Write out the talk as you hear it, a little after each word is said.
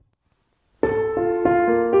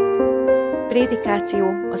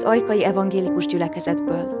Prédikáció az ajkai evangélikus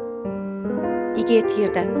gyülekezetből. Igét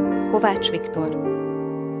hirdet Kovács Viktor.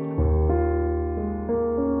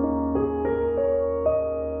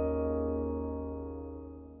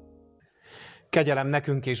 Kegyelem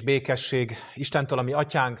nekünk és békesség Istentől, a mi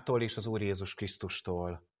Atyánktól és az Úr Jézus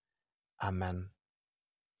Krisztustól. Amen.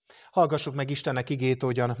 Hallgassuk meg Istennek igét,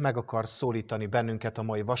 ahogyan meg akar szólítani bennünket a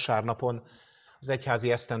mai vasárnapon, az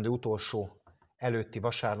egyházi esztendő utolsó előtti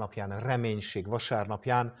vasárnapján, a Reménység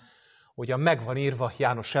vasárnapján, hogyan meg van írva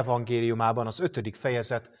János evangéliumában az 5.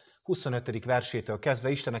 fejezet 25. versétől kezdve.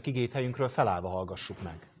 Istennek igét helyünkről felállva hallgassuk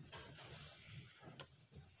meg.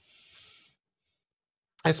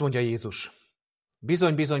 Ezt mondja Jézus.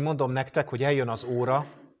 Bizony, bizony, mondom nektek, hogy eljön az óra,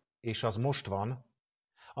 és az most van,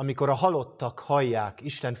 amikor a halottak hallják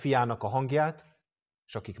Isten Fiának a hangját,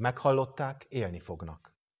 és akik meghallották, élni fognak.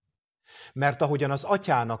 Mert ahogyan az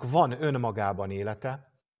Atyának van önmagában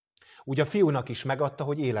élete, úgy a Fiúnak is megadta,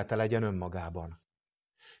 hogy élete legyen önmagában.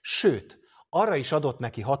 Sőt, arra is adott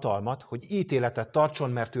neki hatalmat, hogy ítéletet tartson,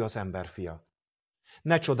 mert ő az emberfia.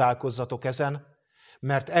 Ne csodálkozzatok ezen,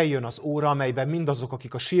 mert eljön az óra, amelyben mindazok,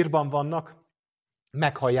 akik a sírban vannak,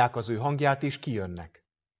 meghallják az ő hangját, és kijönnek.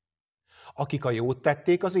 Akik a jót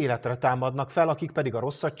tették, az életre támadnak fel, akik pedig a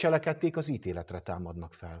rosszat cselekedték, az ítéletre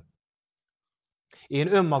támadnak fel.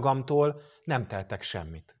 Én önmagamtól nem teltek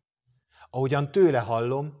semmit. Ahogyan tőle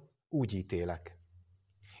hallom, úgy ítélek.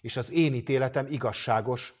 És az én ítéletem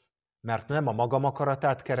igazságos, mert nem a magam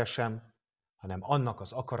akaratát keresem, hanem annak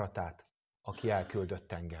az akaratát, aki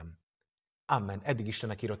elküldött engem. Amen. Eddig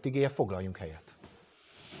Istennek írott igéje, foglaljunk helyet.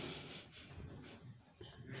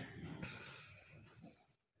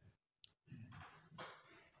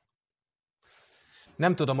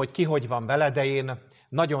 Nem tudom, hogy ki hogy van vele, de én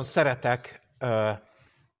nagyon szeretek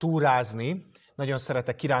túrázni, nagyon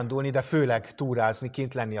szeretek kirándulni, de főleg túrázni,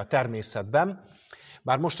 kint lenni a természetben.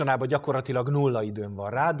 Bár mostanában gyakorlatilag 0 időm van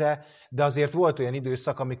rá, de azért volt olyan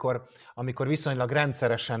időszak, amikor viszonylag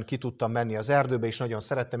rendszeresen ki tudtam menni az erdőbe, és nagyon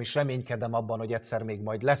szerettem, és reménykedem abban, hogy egyszer még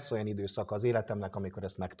majd lesz olyan időszak az életemnek, amikor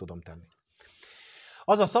ezt meg tudom tenni.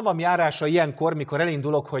 Az a szavam járása ilyenkor, mikor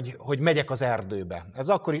elindulok, hogy megyek az erdőbe. Ez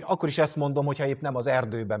akkor is ezt mondom, hogyha épp nem az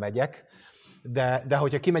erdőbe megyek, de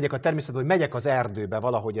hogyha kimegyek a természetbe, hogy megyek az erdőbe,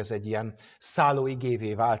 valahogy ez egy ilyen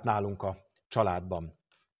szállóigévé vált nálunk a családban.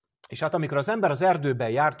 És hát amikor az ember az erdőben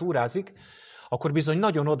jár, túrázik, akkor bizony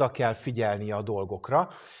nagyon oda kell figyelnie a dolgokra.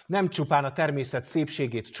 Nem csupán a természet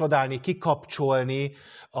szépségét csodálni, kikapcsolni,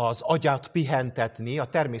 az agyat pihentetni. A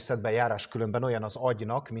természetben járás különben olyan az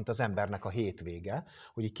agynak, mint az embernek a hétvége,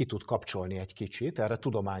 hogy így ki tud kapcsolni egy kicsit. Erre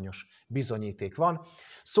tudományos bizonyíték van.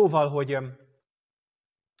 Szóval, hogy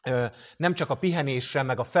nem csak a pihenésre,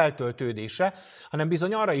 meg a feltöltődésre, hanem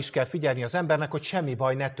bizony arra is kell figyelni az embernek, hogy semmi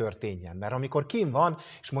baj ne történjen. Mert amikor kint van,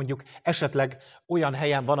 és mondjuk esetleg olyan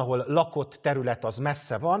helyen van, ahol lakott terület az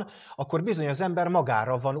messze van, akkor bizony az ember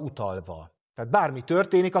magára van utalva. Tehát bármi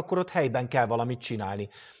történik, akkor ott helyben kell valamit csinálni.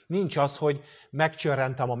 Nincs az, hogy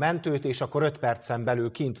megcsörrentem a mentőt, és akkor 5 percen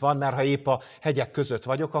belül kint van, mert ha épp a hegyek között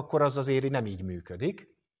vagyok, akkor az azért nem így működik.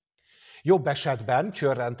 Jobb esetben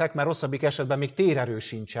csörrentek, mert rosszabbik esetben még térerő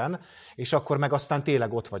sincsen, és akkor meg aztán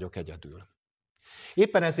tényleg ott vagyok egyedül.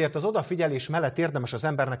 Éppen ezért az odafigyelés mellett érdemes az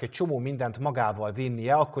embernek egy csomó mindent magával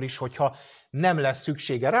vinnie, akkor is, hogyha nem lesz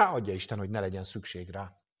szüksége rá, adja Isten, hogy ne legyen szükség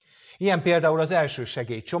rá. Ilyen például az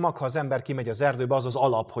elsősegélycsomag, ha az ember kimegy az erdőbe, az az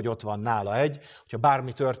alap, hogy ott van nála hogyha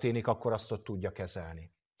bármi történik, akkor azt ott tudja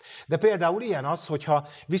kezelni. De például ilyen az, hogyha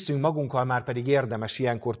viszünk magunkkal, már pedig érdemes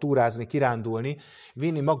ilyenkor túrázni, kirándulni,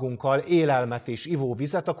 vinni magunkkal élelmet és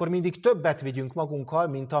ivóvizet, akkor mindig többet vigyünk magunkkal,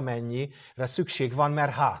 mint amennyire szükség van,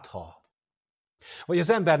 mert hátha. Vagy az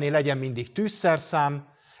embernél legyen mindig tűzszerszám,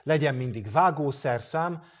 legyen mindig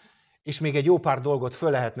vágószerszám, és még egy jó pár dolgot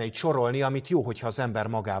föl lehetne így sorolni, amit jó, hogyha az ember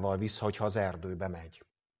magával visz, hogyha az erdőbe megy.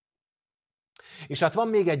 És hát van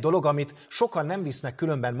még egy dolog, amit sokan nem visznek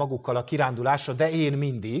különben magukkal a kirándulásra, de én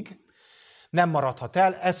mindig, nem maradhat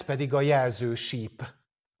el, ez pedig a jelzősíp.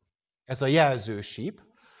 Ez a jelzősíp.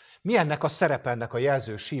 Mi ennek a szerepe ennek a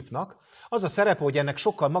jelzősípnak? Az a szerepe, hogy ennek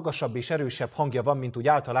sokkal magasabb és erősebb hangja van, mint úgy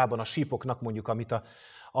általában a sípoknak, mondjuk, amit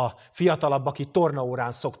a fiatalabbak itt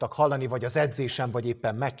tornaórán szoktak hallani, vagy az edzésen, vagy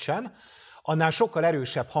éppen meccsen. Annál sokkal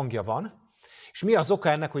erősebb hangja van. És mi az oka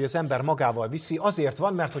ennek, hogy az ember magával viszi? Azért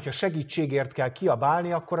van, mert hogyha segítségért kell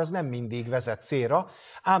kiabálni, akkor az nem mindig vezet célra,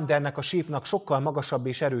 ám de ennek a sípnak sokkal magasabb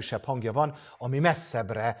és erősebb hangja van, ami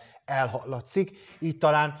messzebbre elhallatszik, így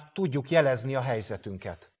talán tudjuk jelezni a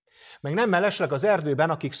helyzetünket. Meg nem mellesleg az erdőben,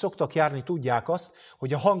 akik szoktak járni, tudják azt,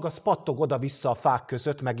 hogy a hang az pattog oda-vissza a fák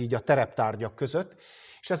között, meg így a tereptárgyak között,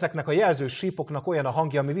 és ezeknek a jelzős sípoknak olyan a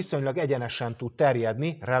hangja, ami viszonylag egyenesen tud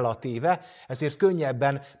terjedni, relatíve, ezért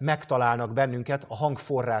könnyebben megtalálnak bennünket, a hang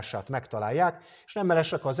forrását megtalálják, és nem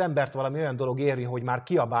mellesleg, ha az embert valami olyan dolog éri, hogy már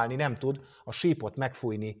kiabálni nem tud, a sípot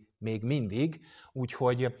megfújni még mindig,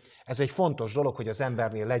 úgyhogy ez egy fontos dolog, hogy az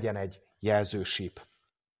embernél legyen egy jelzősíp.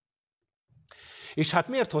 És hát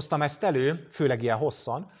miért hoztam ezt elő, főleg ilyen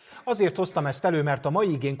hosszan? Azért hoztam ezt elő, mert a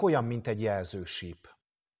mai igénk olyan, mint egy jelzősíp.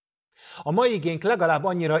 A mai igénk legalább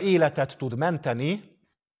annyira életet tud menteni,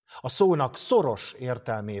 a szónak szoros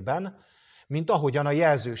értelmében, mint ahogyan a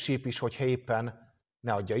jelzősíp is, hogyha éppen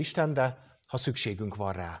ne adja Isten, de ha szükségünk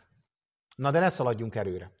van rá. Na de ne szaladjunk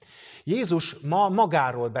előre. Jézus ma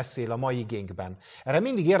magáról beszél a mai igénkben. Erre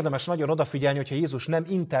mindig érdemes nagyon odafigyelni, hogyha Jézus nem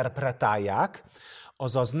interpretálják,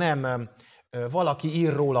 azaz nem valaki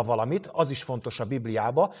ír róla valamit, az is fontos a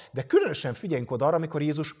Bibliába, de különösen figyeljünk oda arra, amikor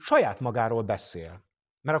Jézus saját magáról beszél.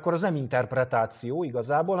 Mert akkor az nem interpretáció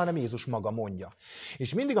igazából, hanem Jézus maga mondja.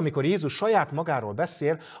 És mindig, amikor Jézus saját magáról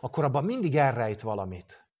beszél, akkor abban mindig elrejt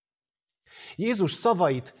valamit. Jézus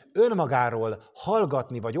szavait önmagáról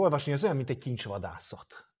hallgatni vagy olvasni, az olyan, mint egy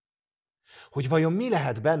kincsvadászat. Hogy vajon mi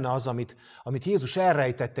lehet benne az, amit Jézus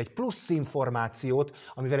elrejtett, egy plusz információt,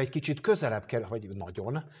 amivel egy kicsit közelebb, vagy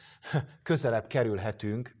nagyon közelebb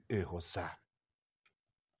kerülhetünk ő hozzá.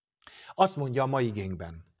 Azt mondja a mai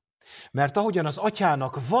igénkben. Mert ahogyan az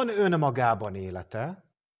Atyának van önmagában élete,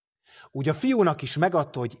 úgy a Fiúnak is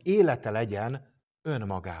megadta, hogy élete legyen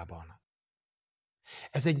önmagában.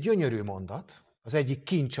 Ez egy gyönyörű mondat, az egyik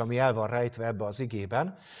kincs, ami el van rejtve ebbe az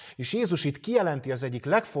igében, és Jézus itt kijelenti az egyik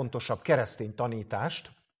legfontosabb keresztény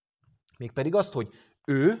tanítást, mégpedig azt, hogy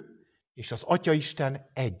ő és az Atyaisten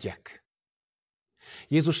egyek.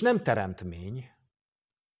 Jézus nem teremtmény,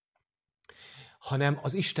 hanem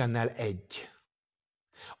az Istennel egy.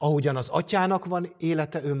 Ahogyan az Atyának van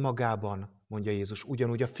élete önmagában, mondja Jézus,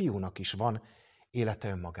 ugyanúgy a Fiúnak is van élete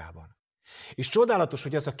önmagában. És csodálatos,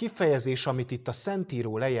 hogy ez a kifejezés, amit itt a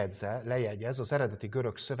Szentíró lejegyez az eredeti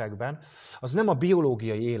görög szövegben, az nem a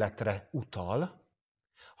biológiai életre utal,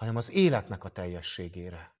 hanem az életnek a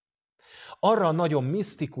teljességére. Arra a nagyon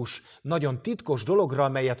misztikus, nagyon titkos dologra,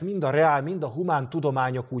 amelyet mind a reál, mind a humán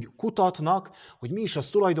tudományok úgy kutatnak, hogy mi is az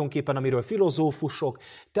tulajdonképpen, amiről filozófusok,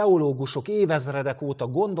 teológusok évezredek óta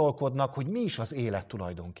gondolkodnak, hogy mi is az élet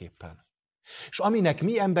tulajdonképpen. És aminek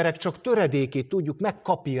mi emberek csak töredékét tudjuk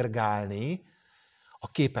megkapirgálni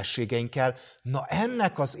a képességeinkkel, na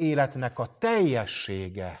ennek az életnek a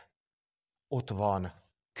teljessége ott van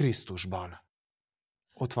Krisztusban.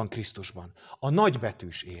 Ott van Krisztusban. A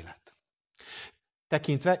nagybetűs élet.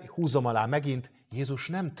 Tekintve, húzom alá megint, Jézus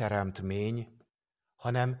nem teremtmény,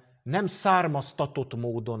 hanem nem származtatott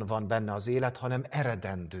módon van benne az élet, hanem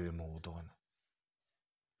eredendő módon.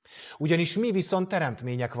 Ugyanis mi viszont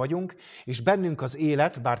teremtmények vagyunk, és bennünk az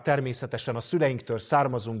élet, bár természetesen a szüleinktől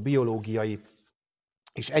származunk biológiai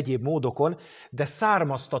és egyéb módokon, de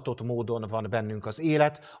származtatott módon van bennünk az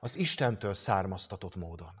élet, az Istentől származtatott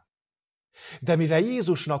módon. De mivel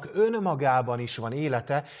Jézusnak önmagában is van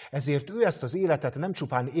élete, ezért ő ezt az életet nem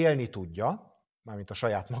csupán élni tudja, mármint a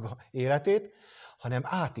saját maga életét, hanem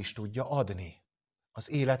át is tudja adni az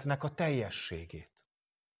életnek a teljességét.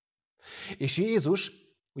 És Jézus,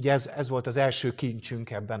 ugye ez volt az első kincsünk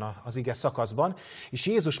ebben az ige szakaszban, és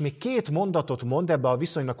Jézus még 2 mondatot mond ebbe a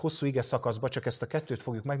viszonylag hosszú ige szakaszba, csak ezt a 2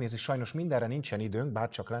 fogjuk megnézni, sajnos mindenre nincsen időnk, bár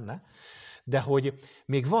csak lenne, de hogy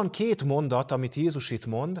még van 2 mondat, amit Jézus itt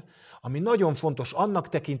mond, ami nagyon fontos annak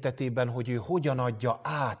tekintetében, hogy ő hogyan adja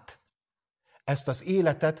át ezt az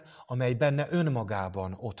életet, amely benne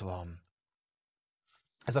önmagában ott van.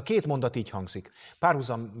 Ez a 2 mondat így hangzik.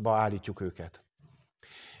 Párhuzamba állítjuk őket.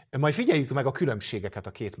 Majd figyeljük meg a különbségeket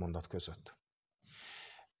a 2 mondat között.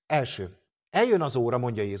 Első. Eljön az óra,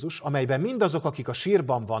 mondja Jézus, amelyben mindazok, akik a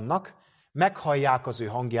sírban vannak, meghallják az ő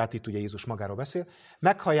hangját, itt ugye Jézus magáról beszél,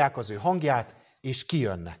 meghallják az ő hangját, és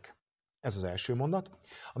kijönnek. Ez az első mondat.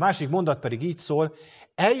 A másik mondat pedig így szól,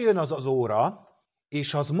 eljön az óra,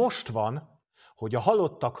 és az most van, hogy a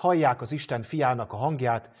halottak hallják az Isten Fiának a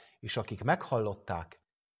hangját, és akik meghallották,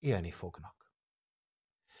 élni fognak.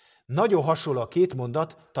 Nagyon hasonló a 2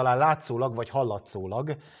 mondat, talán látszólag vagy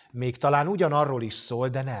hallatszólag, még talán ugyanarról is szól,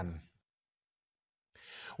 de nem.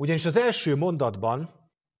 Ugyanis az első mondatban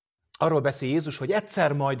arról beszél Jézus, hogy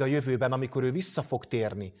egyszer majd a jövőben, amikor ő vissza fog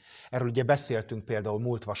térni, erről ugye beszéltünk például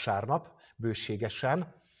múlt vasárnap,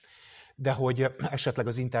 bőségesen, de hogy esetleg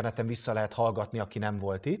az interneten vissza lehet hallgatni, aki nem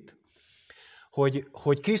volt itt,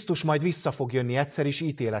 hogy Krisztus majd vissza fog jönni egyszer, és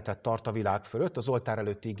ítéletet tart a világ fölött, az oltár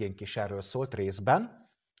előtti igénk is erről szólt részben,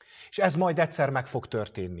 És ez majd egyszer meg fog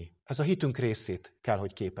történni. Ez a hitünk részét kell,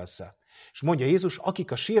 hogy képezze. És mondja Jézus,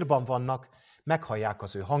 akik a sírban vannak, meghallják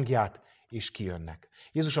az ő hangját, és kijönnek.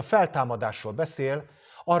 Jézus a feltámadásról beszél,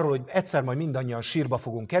 arról, hogy egyszer majd mindannyian sírba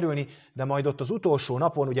fogunk kerülni, de majd ott az utolsó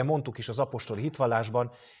napon, ugye mondtuk is az apostoli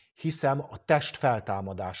hitvallásban, hiszem a test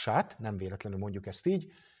feltámadását, nem véletlenül mondjuk ezt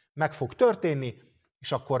így, meg fog történni,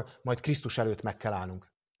 és akkor majd Krisztus előtt meg kell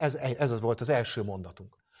állnunk. Ez volt az első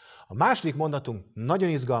mondatunk. A második mondatunk nagyon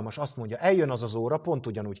izgalmas, azt mondja, eljön az az óra, pont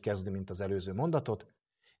ugyanúgy kezdi, mint az előző mondatot,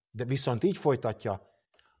 de viszont így folytatja,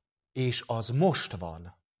 és az most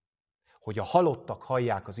van, hogy a halottak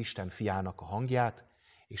hallják az Isten Fiának a hangját,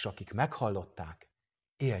 és akik meghallották,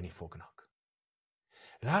 élni fognak.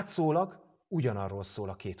 Látszólag ugyanarról szól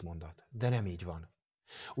a két mondat, de nem így van.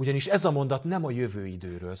 Ugyanis ez a mondat nem a jövő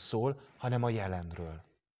időről szól, hanem a jelenről.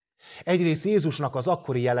 Egyrészt Jézusnak az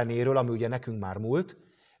akkori jelenéről, ami ugye nekünk már múlt,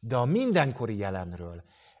 de a mindenkori jelenről.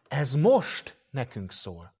 Ez most nekünk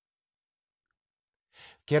szól.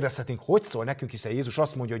 Kérdezhetünk, hogy szól nekünk, hiszen Jézus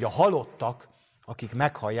azt mondja, hogy a halottak, akik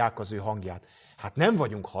meghallják az ő hangját. Hát nem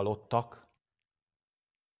vagyunk halottak.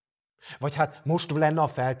 Vagy hát most lenne a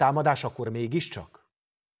feltámadás, akkor mégiscsak?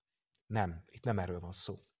 Nem, itt nem erről van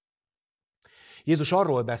szó. Jézus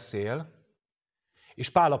arról beszél, és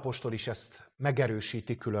Pál apostol is ezt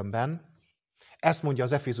megerősíti különben. Ezt mondja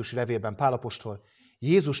az Efézusi levélben Pál apostol,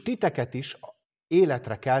 Jézus titeket is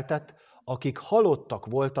életre keltett, akik halottak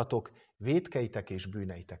voltatok vétkeitek és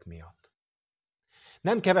bűneitek miatt.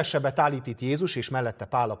 Nem kevesebbet állít itt Jézus, és mellette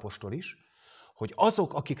Pál apostol is, hogy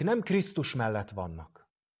azok, akik nem Krisztus mellett vannak,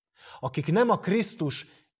 akik nem a Krisztus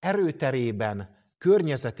erőterében,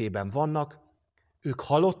 környezetében vannak, ők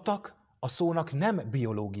halottak a szónak nem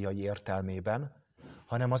biológiai értelmében,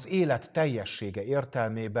 hanem az élet teljessége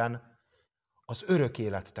értelmében, az örök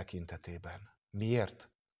élet tekintetében. Miért?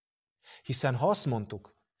 Hiszen ha azt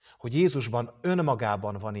mondtuk, hogy Jézusban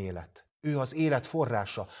önmagában van élet, ő az élet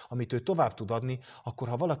forrása, amit ő tovább tud adni, akkor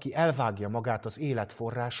ha valaki elvágja magát az élet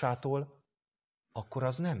forrásától, akkor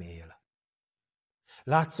az nem él.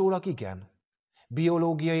 Látszólag igen,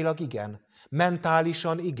 biológiailag igen,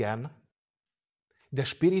 mentálisan igen, de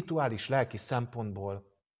spirituális, lelki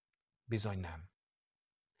szempontból bizony nem.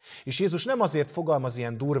 És Jézus nem azért fogalmaz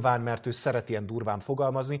ilyen durván, mert ő szeret ilyen durván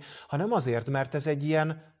fogalmazni, hanem azért, mert ez egy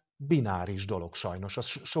ilyen bináris dolog sajnos.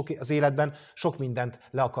 Az életben sok mindent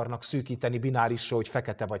le akarnak szűkíteni binárisra, hogy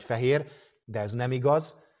fekete vagy fehér, de ez nem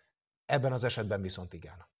igaz, ebben az esetben viszont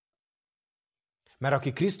igen. Mert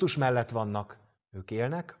akik Krisztus mellett vannak, ők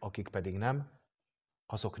élnek, akik pedig nem,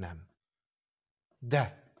 azok nem.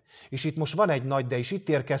 De, és itt most van egy nagy de, és itt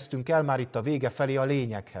érkeztünk el már itt a vége felé a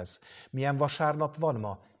lényeghez. Milyen vasárnap van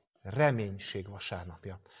ma? Reménység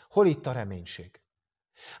vasárnapja. Hol itt a reménység?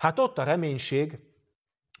 Hát ott a reménység,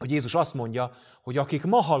 hogy Jézus azt mondja, hogy akik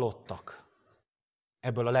ma halottak,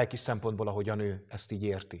 ebből a lelki szempontból, ahogyan ő ezt így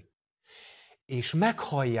érti, és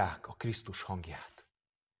meghallják a Krisztus hangját,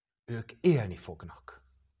 ők élni fognak.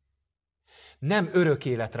 Nem örök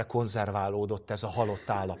életre konzerválódott ez a halott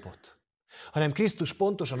állapot, hanem Krisztus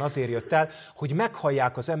pontosan azért jött el, hogy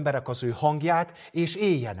meghallják az emberek az ő hangját, és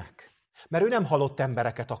éljenek. Mert ő nem halott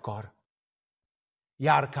embereket akar,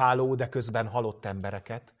 járkáló, de közben halott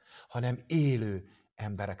embereket, hanem élő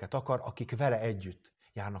embereket akar, akik vele együtt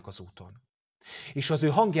járnak az úton. És az ő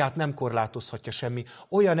hangját nem korlátozhatja semmi,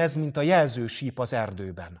 olyan ez, mint a jelzősíp az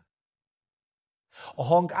erdőben. A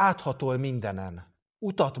hang áthatol mindenen,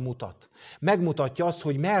 utat mutat, megmutatja azt,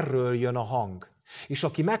 hogy merről jön a hang. És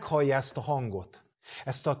aki meghallja ezt a hangot,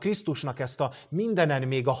 ezt a Krisztusnak, ezt a mindenen,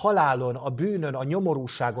 még a halálon, a bűnön, a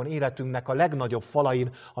nyomorúságon életünknek a legnagyobb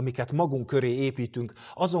falain, amiket magunk köré építünk,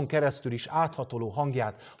 azon keresztül is áthatoló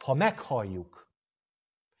hangját, ha meghalljuk,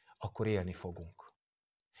 akkor élni fogunk.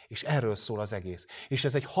 És erről szól az egész. És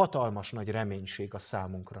ez egy hatalmas nagy reménység a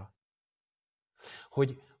számunkra.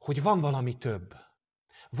 Hogy van valami több,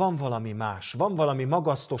 van valami más, van valami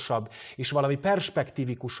magasztosabb, és valami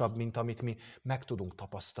perspektívikusabb, mint amit mi meg tudunk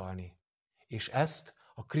tapasztalni. És ezt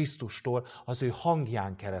a Krisztustól, az ő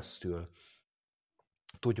hangján keresztül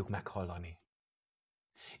tudjuk meghallani.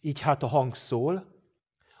 Így hát a hang szól,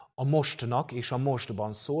 a mostnak és a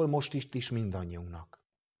mostban szól, most is mindannyiunknak.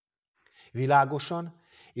 Világosan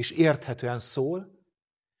és érthetően szól,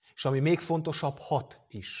 és ami még fontosabb, hat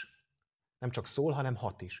is. Nem csak szól, hanem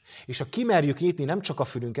hat is. És ha kimerjük nyitni nem csak a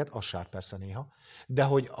fülünket, az sár persze néha, de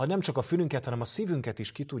hogy nem csak a fülünket, hanem a szívünket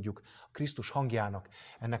is ki tudjuk a Krisztus hangjának,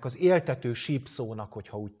 ennek az éltető sípszónak,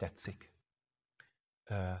 hogyha úgy tetszik,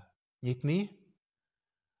 nyitni,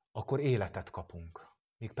 akkor életet kapunk.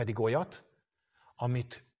 Mégpedig olyat,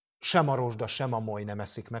 amit sem a rozsda, sem a moly nem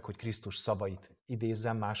eszik meg, hogy Krisztus szavait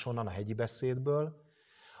idézzem máshonnan a hegyi beszédből,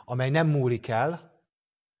 amely nem múlik el,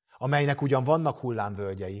 amelynek ugyan vannak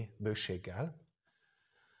hullámvölgyei bőséggel,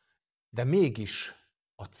 de mégis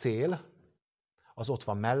a cél az ott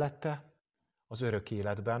van mellette, az örök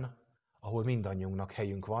életben, ahol mindannyiunknak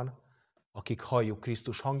helyünk van, akik halljuk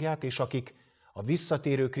Krisztus hangját, és akik a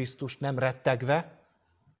visszatérő Krisztust nem rettegve,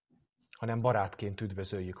 hanem barátként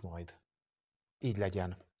üdvözöljük majd. Így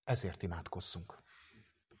legyen, ezért imádkozzunk.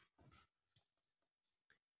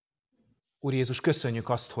 Úr Jézus, köszönjük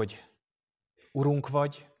azt, hogy Urunk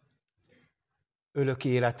vagy, örök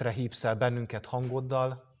életre hívsz el bennünket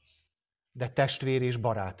hangoddal, de testvér és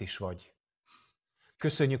barát is vagy.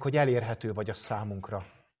 Köszönjük, hogy elérhető vagy a számunkra.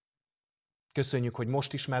 Köszönjük, hogy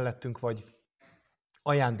most is mellettünk vagy.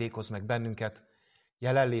 Ajándékozz meg bennünket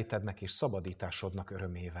jelenlétednek és szabadításodnak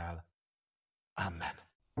örömével.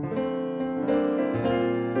 Amen.